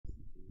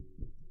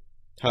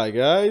Hi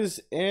guys,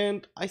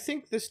 and I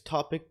think this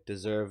topic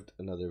deserved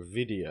another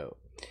video.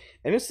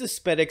 And it's the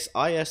Spedix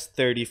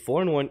IS30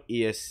 4in1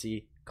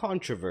 ESC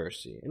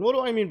controversy. And what do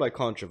I mean by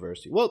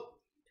controversy? Well,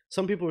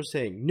 some people are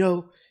saying,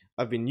 no,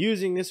 I've been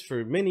using this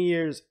for many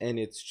years and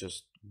it's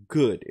just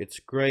good.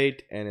 It's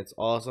great and it's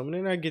awesome. And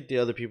then I get the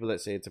other people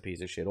that say it's a piece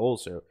of shit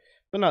also,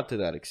 but not to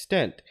that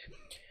extent.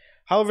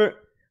 However,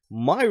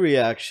 my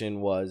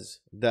reaction was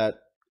that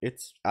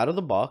it's out of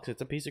the box,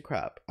 it's a piece of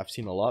crap. I've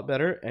seen a lot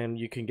better, and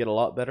you can get a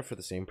lot better for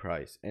the same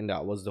price. And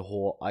that was the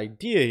whole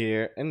idea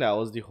here, and that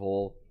was the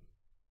whole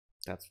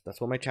that's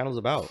what my channel's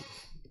about.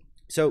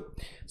 So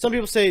some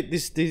people say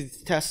these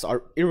tests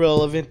are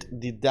irrelevant,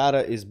 the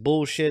data is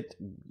bullshit,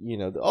 you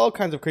know, all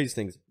kinds of crazy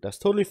things. That's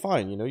totally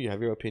fine. You know, you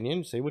have your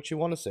opinion, say what you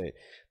want to say.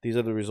 These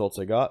are the results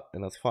I got,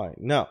 and that's fine.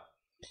 Now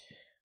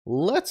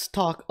let's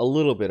talk a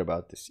little bit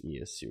about this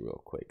ESC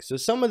real quick. So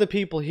some of the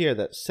people here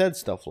that said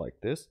stuff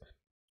like this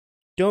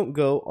don't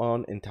go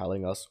on and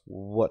telling us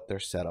what their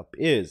setup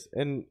is.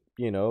 And,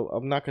 you know,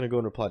 I'm not going to go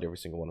and reply to every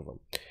single one of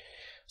them.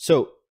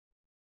 So,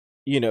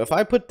 you know, if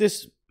I put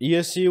this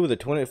ESC with a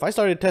 20, if I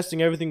started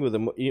testing everything with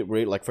a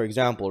rate, like for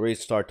example, rate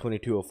start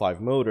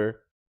 2205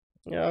 motor,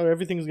 yeah,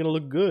 everything's going to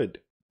look good.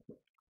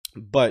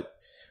 But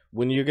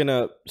when you're going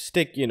to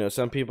stick, you know,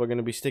 some people are going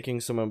to be sticking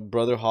some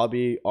Brother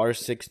Hobby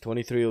R6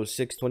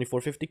 2306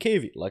 2450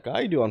 kV, like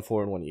I do on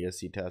 4in1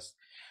 ESC tests.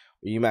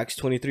 Emax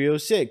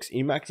 2306,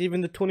 Emax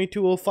even the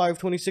 2205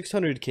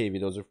 2600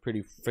 kV. Those are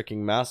pretty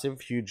freaking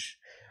massive, huge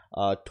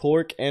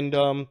torque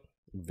and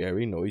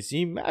very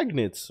noisy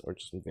magnets, or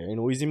just very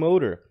noisy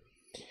motor.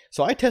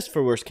 So I test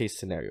for worst case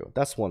scenario.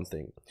 That's one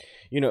thing.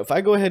 You know, if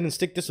I go ahead and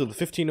stick this with a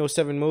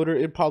 1507 motor,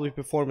 it'd probably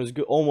perform as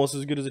good, almost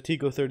as good as a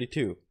Tico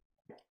 32.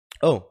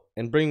 Oh,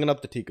 and bringing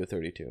up the Tico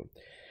 32.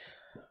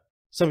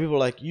 Some people are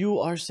like, you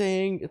are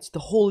saying it's the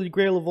holy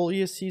grail of all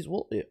ESCs.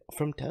 Well,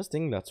 from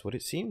testing, that's what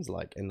it seems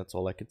like, and that's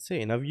all I could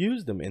say. And I've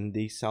used them, and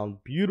they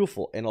sound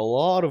beautiful. And a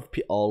lot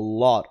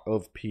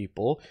of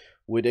people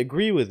would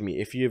agree with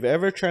me. If you've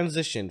ever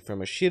transitioned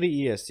from a shitty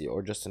ESC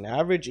or just an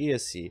average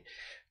ESC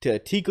to a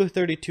Tico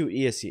 32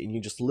 ESC, and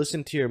you just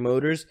listen to your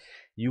motors,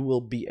 you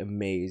will be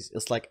amazed.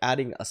 It's like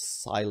adding a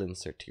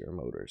silencer to your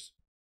motors.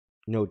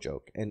 No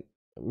joke. And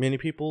many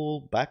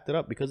people backed it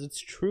up because it's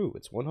true.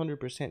 It's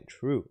 100%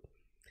 true.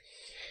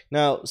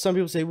 Now, some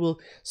people say, well,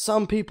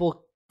 some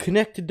people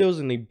connected those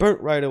and they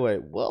burnt right away.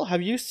 Well,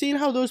 have you seen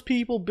how those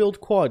people build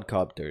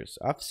quadcopters?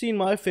 I've seen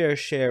my fair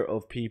share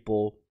of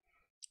people,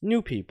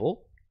 new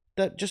people,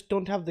 that just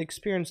don't have the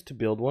experience to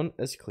build one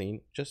as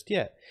clean just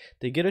yet.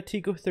 They get a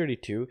Tico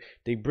 32,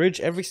 they bridge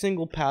every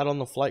single pad on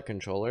the flight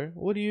controller.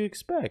 What do you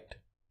expect?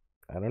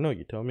 I don't know,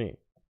 you tell me.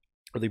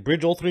 Or they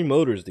bridge all three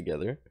motors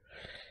together.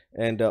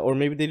 And or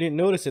maybe they didn't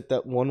notice it,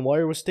 that one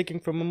wire was sticking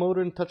from a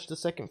motor and touched the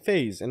second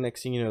phase, and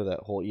next thing you know,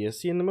 that whole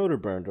ESC and the motor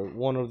burned, or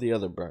one or the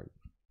other burned.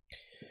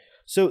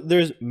 So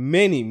there's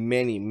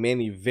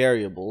many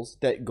variables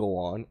that go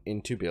on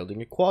into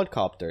building a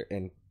quadcopter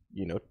and,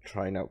 you know,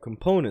 trying out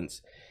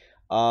components.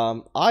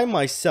 I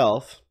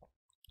myself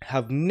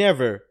have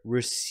never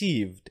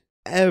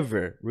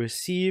ever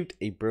received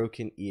a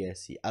broken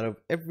ESC. Out of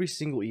every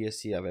single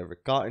ESC I've ever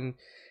gotten,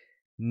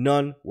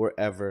 none were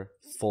ever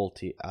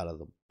faulty out of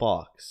the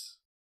box.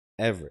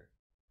 Ever.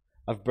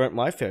 I've burnt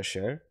my fair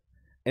share,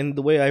 and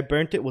the way I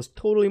burnt it was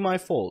totally my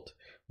fault.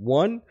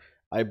 One,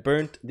 I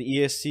burnt the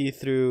ESC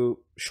through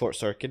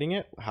short-circuiting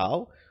it.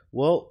 How?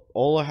 Well,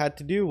 all I had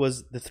to do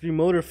was the three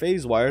motor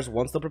phase wires.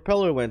 Once the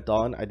propeller went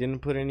on, I didn't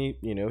put any,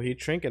 you know,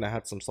 heat shrink, and I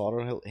had some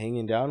solder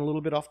hanging down a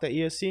little bit off that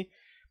ESC.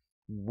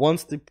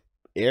 Once the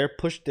air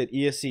pushed that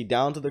ESC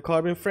down to the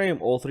carbon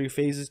frame, all three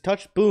phases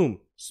touched, boom,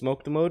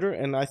 smoked the motor,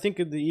 and I think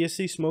the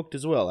ESC smoked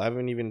as well. I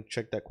haven't even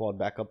checked that quad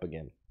back up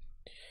again.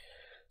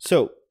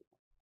 So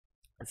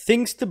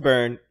things to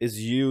burn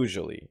is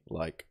usually,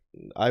 like,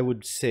 I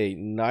would say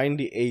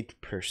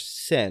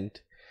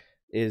 98%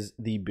 is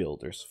the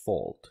builder's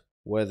fault,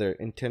 whether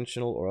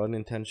intentional or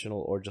unintentional,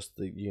 or just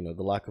the, you know,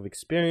 the lack of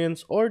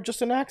experience, or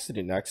just an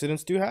accident.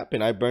 Accidents do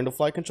happen. I burned a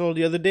flight controller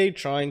the other day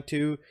trying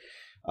to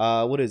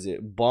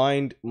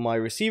bind my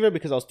receiver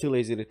because I was too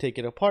lazy to take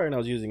it apart, and I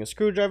was using a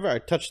screwdriver. I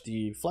touched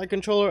the flight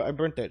controller, I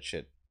burnt that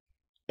shit,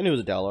 and it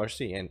was a Dell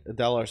RC, and a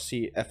Dell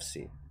RC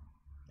FC.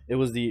 It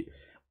was the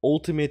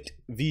ultimate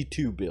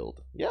V2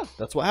 build. Yeah,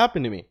 that's what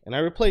happened to me, and I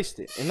replaced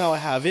it, and now I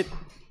have it,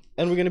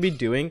 and we're going to be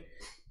doing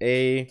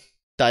a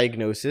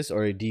diagnosis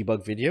or a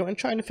debug video and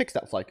trying to fix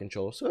that flight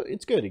controller. So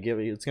it's good.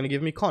 It's going to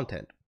give me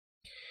content.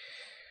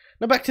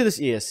 Now back to this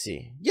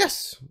ESC.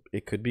 Yes,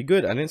 it could be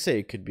good. I didn't say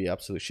it could be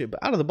absolute shit, but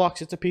out of the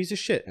box, it's a piece of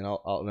shit, and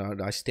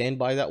I stand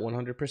by that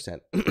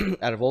 100%.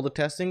 Out of all the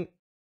testing,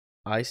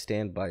 I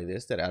stand by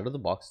this, that out of the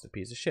box, it's a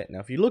piece of shit. Now,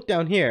 if you look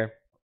down here,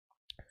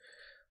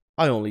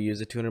 I only use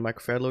a 200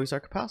 microfarad low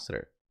ESR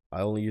capacitor.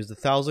 I only use the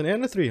 1000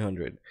 and the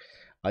 300.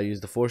 I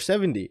use the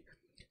 470.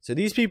 So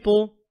these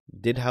people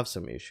did have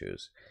some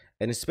issues.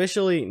 And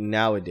especially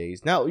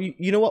nowadays. Now,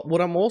 you know what?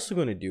 What I'm also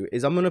going to do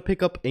is I'm going to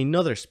pick up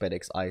another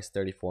Spedix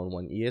IS30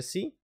 4in1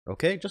 ESC.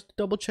 Okay, just to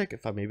double check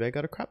if maybe I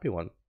got a crappy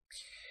one.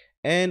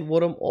 And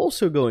what I'm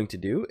also going to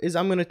do is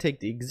I'm going to take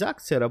the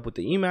exact setup with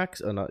the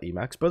Emax, not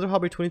Emax, Brother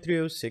Hobby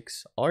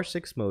 2306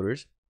 R6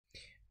 motors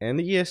and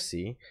the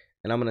ESC,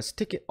 and I'm going to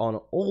stick it on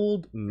an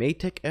old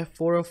Maytech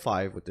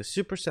F405 with a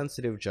super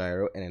sensitive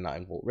gyro and a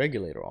 9-volt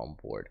regulator on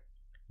board.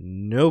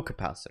 No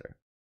capacitor.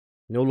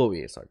 No low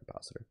ESR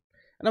capacitor.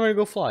 And I'm going to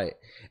go fly it.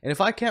 And if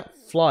I can't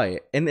fly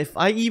it, and if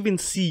I even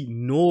see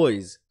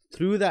noise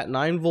through that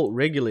 9-volt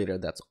regulator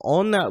that's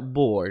on that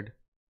board,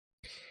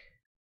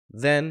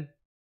 then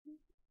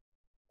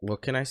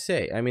what can I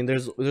say? I mean,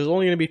 there's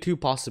only going to be two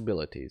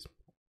possibilities.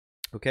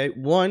 Okay,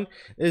 one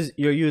is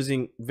you're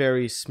using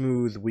very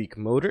smooth, weak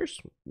motors.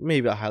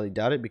 Maybe I highly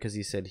doubt it, because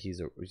he said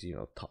he's a,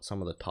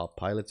 some of the top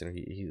pilots, and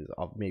he's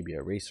maybe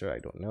a racer. I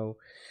don't know.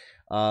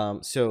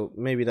 So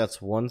maybe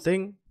that's one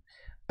thing.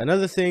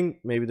 Another thing,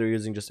 maybe they're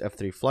using just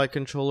F3 flight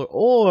controller,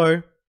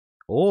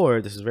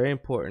 or this is very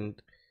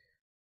important,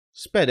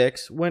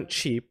 Spedix went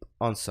cheap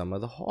on some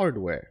of the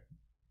hardware,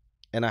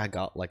 and I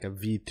got like a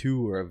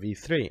V2 or a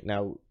V3.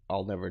 Now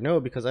I'll never know,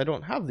 because I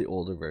don't have the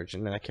older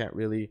version, and I can't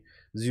really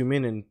zoom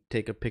in and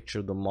take a picture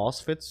of the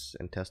MOSFETs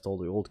and test all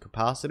the old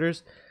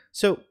capacitors,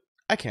 so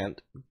I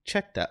can't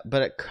check that.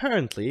 But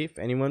currently, if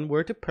anyone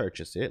were to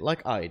purchase it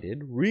like I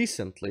did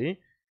recently,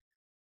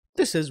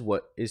 this is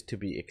what is to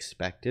be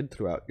expected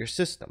throughout your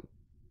system.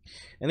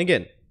 And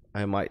again,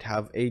 I might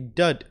have a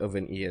dud of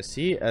an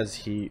ESC, as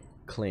he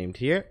claimed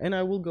here, and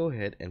I will go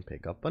ahead and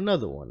pick up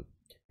another one,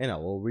 and I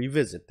will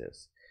revisit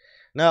this.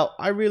 Now,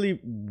 I really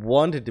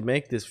wanted to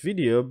make this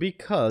video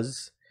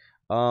because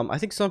I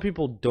think some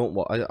people don't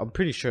I'm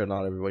pretty sure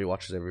not everybody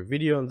watches every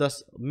video, and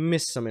thus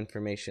miss some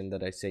information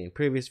that I say in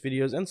previous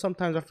videos, and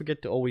sometimes I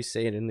forget to always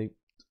say it in the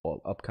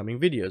upcoming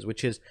videos,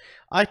 which is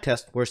I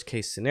test worst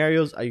case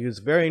scenarios. I use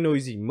very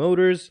noisy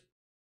motors,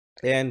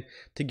 and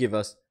to give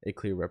us a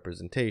clear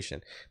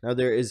representation. Now,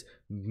 there is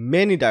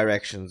many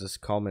directions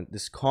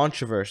this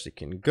controversy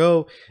can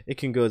go. It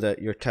can go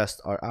that your tests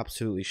are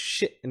absolutely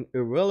shit and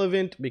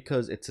irrelevant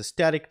because it's a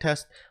static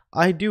test.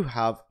 I do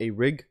have a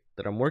rig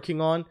that I'm working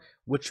on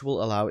which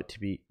will allow it to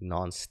be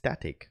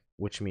non-static,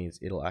 which means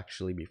it'll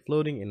actually be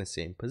floating in the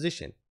same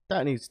position.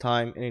 That needs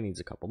time, and it needs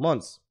a couple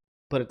months,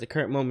 but at the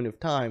current moment of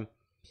time,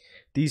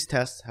 these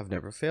tests have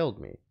never failed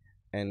me.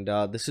 And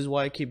this is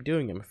why I keep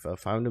doing them. If I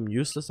found them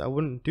useless, I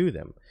wouldn't do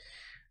them.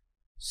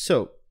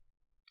 So,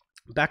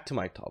 back to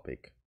my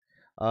topic.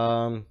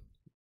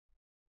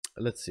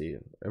 Let's see.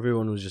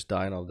 Everyone was just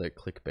dying of that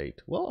clickbait.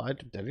 Well, I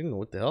didn't know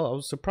what the hell. I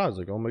was surprised.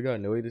 Like, oh my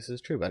god, no way this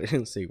is true. But I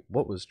didn't say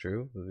what was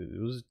true.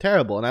 It was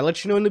terrible. And I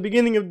let you know in the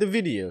beginning of the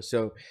video.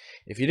 So,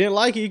 if you didn't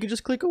like it, you could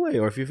just click away.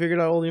 Or if you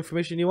figured out all the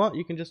information you want,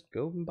 you can just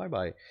go and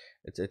bye-bye.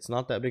 It's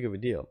not that big of a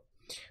deal.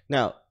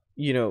 Now,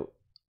 you know,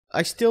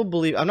 I still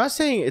believe, I'm not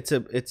saying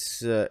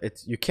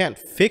you can't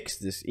fix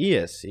this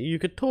ESC. You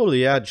could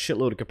totally add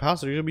shitload of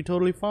capacitors, you'll be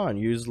totally fine.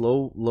 Use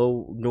low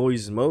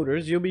noise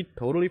motors, you'll be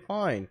totally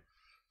fine.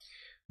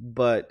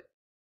 But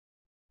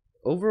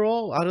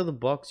overall, out of the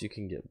box, you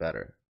can get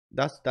better.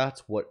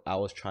 That's what I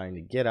was trying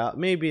to get at.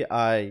 Maybe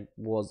I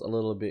was a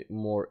little bit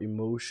more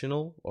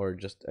emotional, or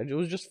it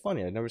was just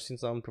funny. I'd never seen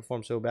someone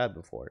perform so bad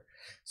before,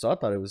 so I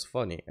thought it was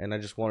funny, and I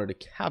just wanted to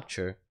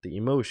capture the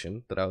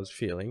emotion that I was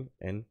feeling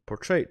and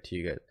portray it to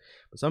you guys.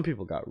 But some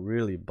people got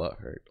really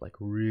butthurt, like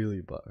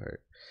really butthurt.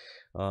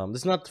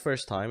 This is not the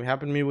first time. It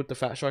happened to me with the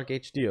Fat Shark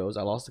HDOs.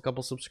 I lost a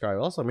couple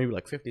subscribers, also maybe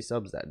like 50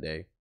 subs that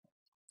day,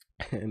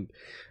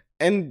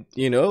 and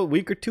you know, a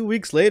week or 2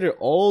 weeks later,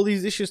 all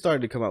these issues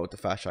started to come out with the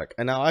Fat Shark.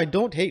 And now I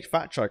don't hate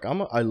Fat Shark.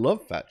 I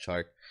love Fat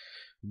Shark.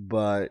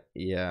 But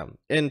yeah,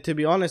 and to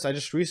be honest, I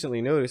just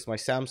recently noticed my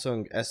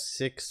Samsung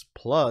S6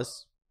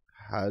 Plus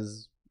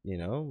has,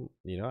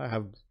 I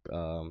have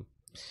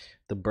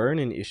the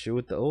burn-in issue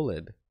with the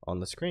OLED on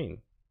the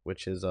screen,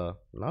 which is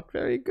not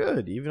very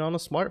good. Even on a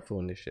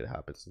smartphone, this shit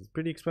happens. It's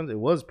pretty expensive. It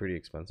was pretty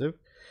expensive,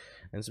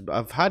 and so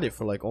I've had it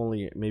for like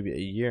only maybe a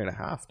year and a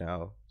half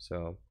now.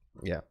 So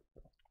yeah.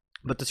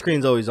 But the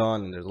screen's always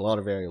on, and there's a lot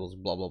of variables,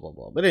 blah, blah, blah,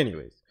 blah. But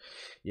anyways,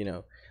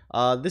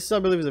 this, I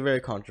believe, is a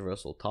very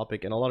controversial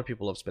topic, and a lot of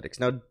people love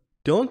Spedix. Now,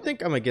 don't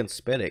think I'm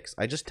against Spedix.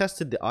 I just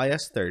tested the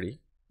IS30,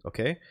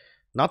 okay?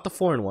 Not the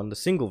 4-in-1, the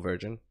single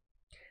version.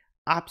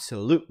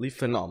 Absolutely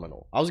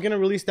phenomenal. I was going to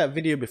release that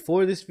video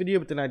before this video,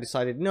 but then I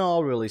decided, no,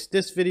 I'll release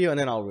this video, and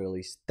then I'll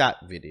release that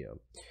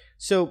video.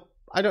 So,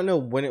 I don't know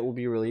when it will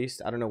be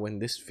released. I don't know when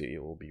this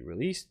video will be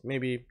released.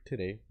 Maybe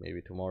today,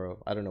 maybe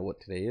tomorrow. I don't know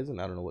what today is, and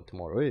I don't know what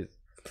tomorrow is.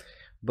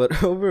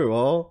 But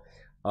overall,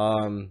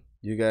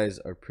 you guys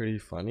are pretty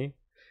funny,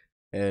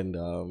 and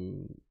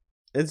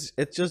it's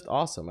just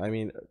awesome. I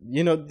mean,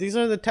 these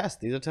are the tests.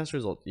 These are test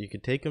results. You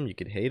could take them, you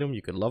could hate them,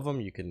 you could love them,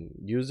 you can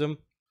use them,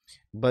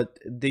 but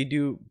they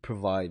do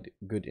provide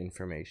good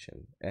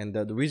information. And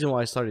the reason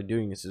why I started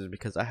doing this is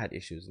because I had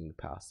issues in the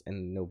past,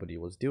 and nobody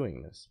was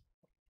doing this,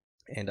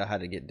 and I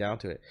had to get down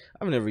to it.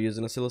 I've never used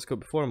an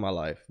oscilloscope before in my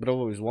life, but I've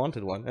always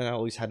wanted one, and I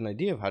always had an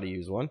idea of how to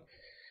use one.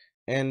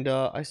 And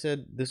I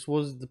said this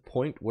was the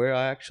point where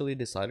I actually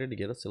decided to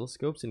get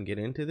oscilloscopes and get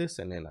into this,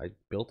 and then I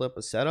built up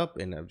a setup,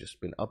 and I've just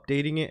been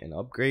updating it and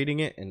upgrading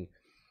it, and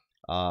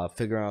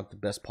figuring out the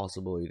best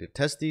possibility to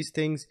test these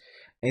things.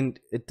 And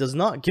it does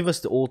not give us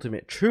the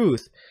ultimate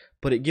truth,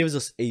 but it gives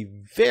us a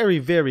very,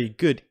 very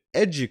good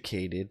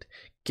educated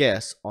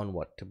guess on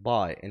what to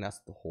buy, and that's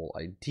the whole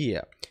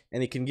idea.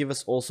 And it can give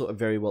us also a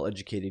very well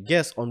educated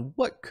guess on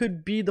what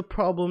could be the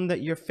problem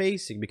that you're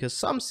facing, because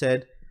some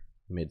said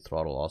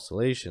mid-throttle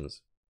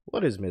oscillations.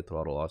 What is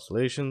mid-throttle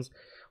oscillations?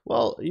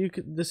 Well,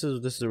 this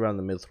is around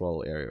the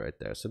mid-throttle area right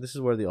there. So this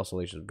is where the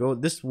oscillations go.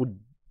 This would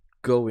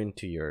go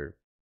into your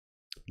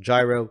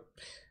gyro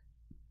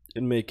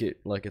and make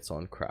it like it's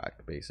on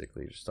crack,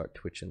 basically. Just start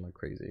twitching like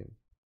crazy.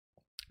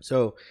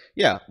 So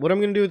yeah, what I'm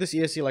gonna do with this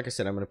ESC, like I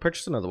said, I'm gonna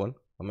purchase another one.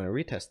 I'm gonna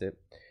retest it,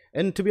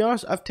 and to be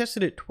honest, I've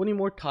tested it 20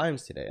 more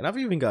times today, and I've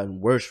even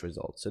gotten worse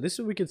results. So this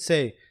is, we could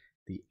say,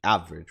 the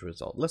average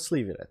result. Let's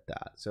leave it at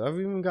that. So I've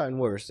even gotten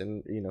worse,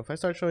 and you know, if I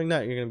start showing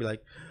that, you're gonna be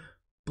like,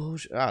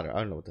 bullshit. I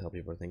don't know what the hell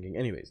people are thinking.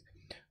 Anyways,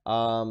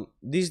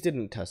 these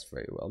didn't test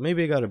very well.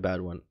 Maybe I got a bad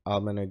one.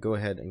 I'm gonna go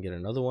ahead and get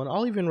another one.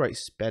 I'll even write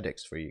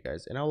Spedix for you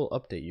guys, and I will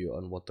update you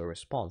on what the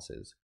response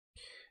is.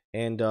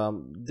 And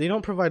they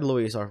don't provide low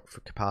ESR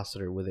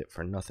capacitor with it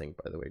for nothing,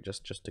 by the way,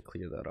 just to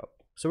clear that up.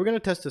 So we're going to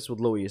test this with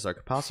low ESR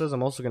capacitors.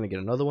 I'm also going to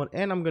get another one,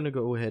 and I'm going to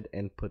go ahead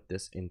and put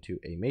this into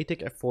a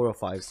Matic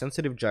F405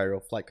 sensitive gyro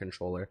flight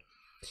controller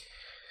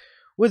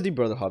with the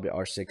Brother Hobby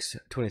R6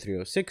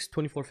 2306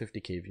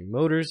 2450 kV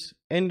motors.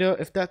 And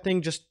if that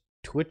thing just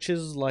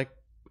twitches like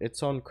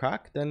it's on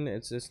crack, then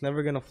it's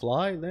never gonna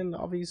fly. Then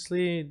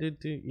obviously,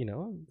 you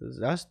know,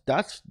 that's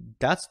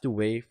the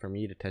way for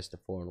me to test a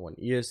 4-in-1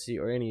 ESC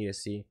or any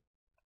ESC,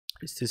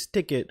 is to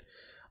stick it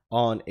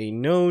on a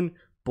known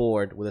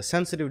board with a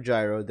sensitive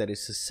gyro that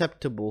is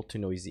susceptible to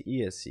noisy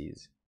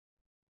ESCs.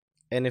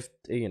 And if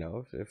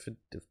it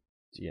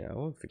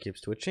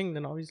keeps twitching,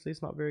 then obviously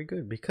it's not very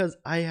good, because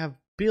I have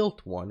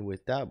built one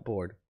with that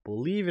board,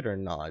 believe it or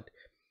not,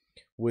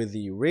 with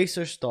the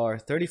Racer Star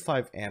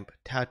 35 amp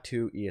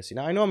Tattoo ESC.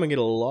 Now I know I'm gonna get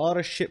a lot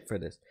of shit for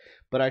this,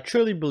 but I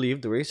truly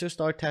believe the Racer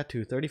Star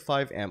Tattoo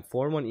 35 amp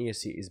 4-in-1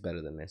 ESC is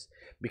better than this,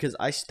 because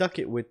I stuck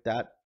it with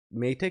that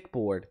Matic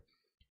board.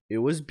 It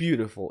was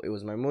beautiful. It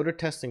was my motor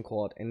testing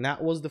quad, and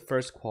that was the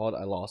first quad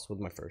I lost with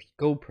my first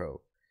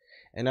GoPro.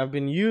 And I've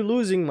been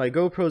losing my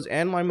GoPros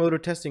and my motor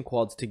testing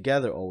quads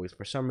together always,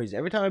 for some reason.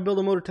 Every time I build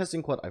a motor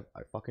testing quad, I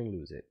fucking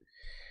lose it.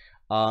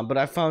 But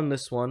I found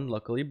this one,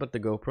 luckily, but the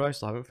GoPro I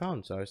still haven't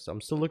found, so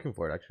I'm still looking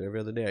for it. Actually, every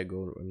other day I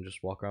go and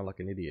just walk around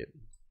like an idiot.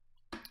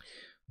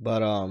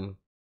 But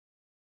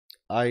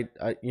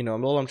you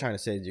know, all I'm trying to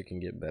say is you can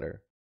get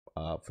better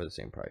for the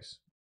same price.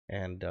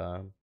 And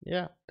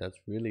yeah, that's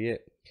really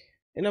it.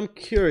 And I'm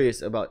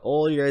curious about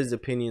all you guys'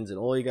 opinions and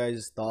all you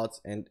guys' thoughts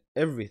and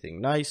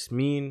everything. Nice,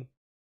 mean,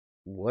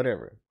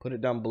 whatever. Put it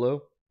down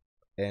below,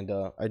 and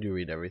I do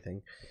read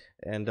everything.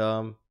 And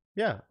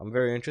yeah, I'm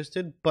very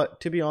interested.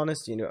 But to be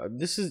honest, you know,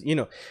 this is, you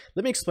know,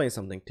 let me explain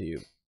something to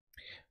you.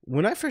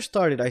 When I first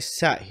started, I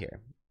sat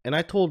here and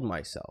I told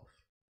myself,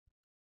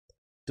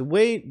 the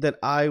way that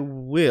I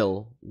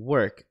will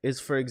work is,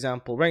 for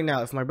example, right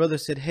now, if my brother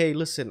said, hey,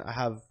 listen, I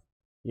have,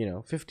 you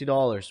know,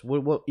 $50,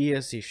 what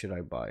ESC should I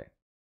buy?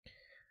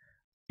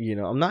 You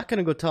know, I'm not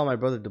gonna go tell my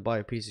brother to buy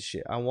a piece of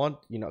shit. I want,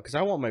 you know, because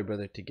I want my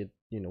brother to get,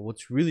 you know,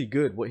 what's really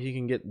good, what he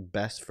can get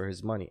best for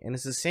his money. And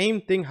it's the same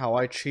thing how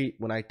I treat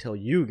when I tell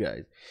you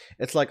guys.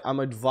 It's like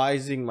I'm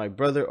advising my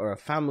brother or a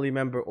family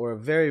member or a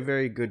very,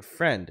 very good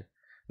friend,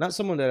 not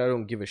someone that I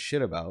don't give a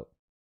shit about.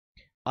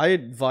 I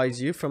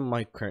advise you from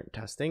my current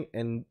testing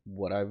and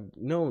what I've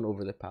known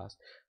over the past.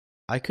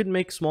 I could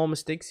make small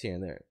mistakes here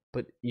and there,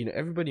 but you know,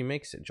 everybody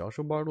makes it.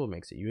 Joshua Bardwell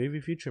makes it.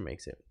 UAV Future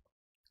makes it.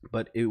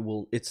 But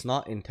it's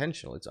not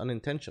intentional, it's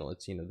unintentional.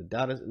 It's, you know, the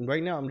data. And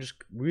right now I'm just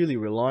really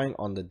relying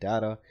on the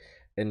data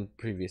and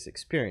previous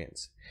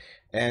experience,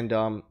 and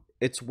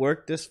it's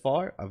worked this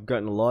far. I've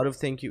gotten a lot of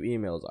thank you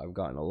emails, I've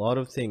gotten a lot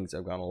of things,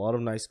 I've gotten a lot of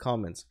nice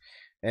comments,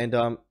 and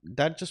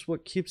that's just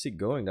what keeps it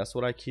going. That's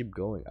what I keep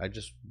going. I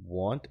just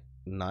want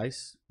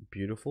nice,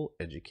 beautiful,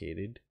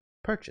 educated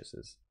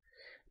purchases.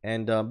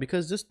 And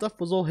because this stuff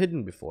was all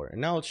hidden before,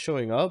 and now it's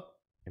showing up.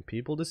 And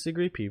people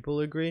disagree, people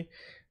agree.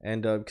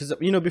 And because,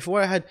 you know,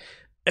 before I had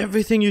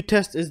everything you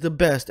test is the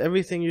best,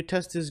 everything you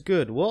test is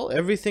good. Well,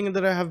 everything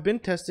that I have been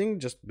testing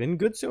just been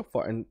good so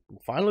far. And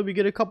finally we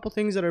get a couple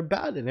things that are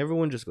bad, and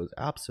everyone just goes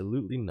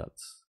absolutely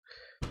nuts.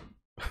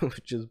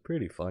 Which is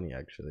pretty funny,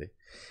 actually.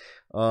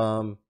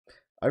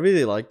 I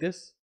really like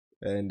this.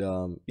 And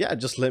yeah,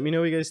 just let me know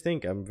what you guys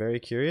think. I'm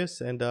very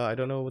curious, and I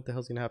don't know what the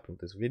hell's gonna happen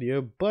with this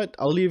video, but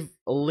I'll leave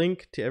a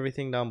link to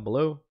everything down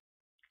below.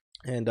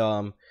 And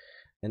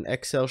an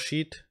Excel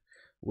sheet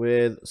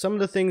with some of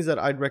the things that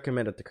I'd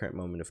recommend at the current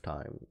moment of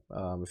time.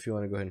 If you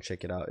want to go ahead and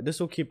check it out, this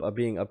will keep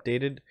being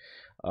updated.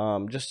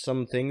 Just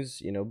some things,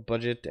 you know,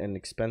 budget and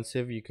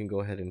expensive, you can go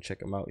ahead and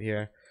check them out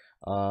here.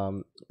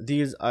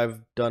 These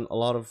I've done a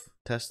lot of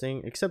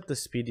testing, except the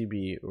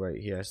SpeedDB right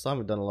here. I still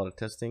haven't done a lot of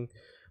testing,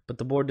 but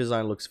the board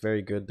design looks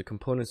very good. The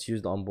components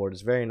used on board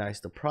is very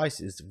nice. The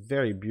price is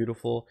very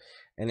beautiful,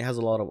 and it has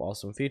a lot of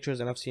awesome features,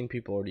 and I've seen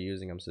people already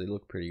using them, so they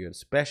look pretty good,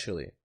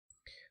 especially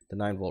the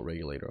 9-volt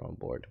regulator on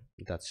board.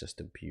 That's just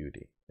a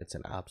beauty. It's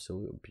an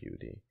absolute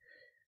beauty.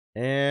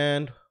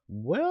 And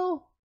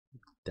well,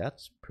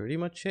 that's pretty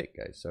much it,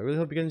 guys. So I really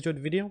hope you guys enjoyed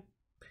the video,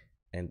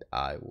 and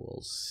I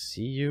will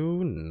see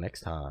you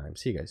next time.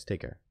 See you guys.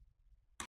 Take care.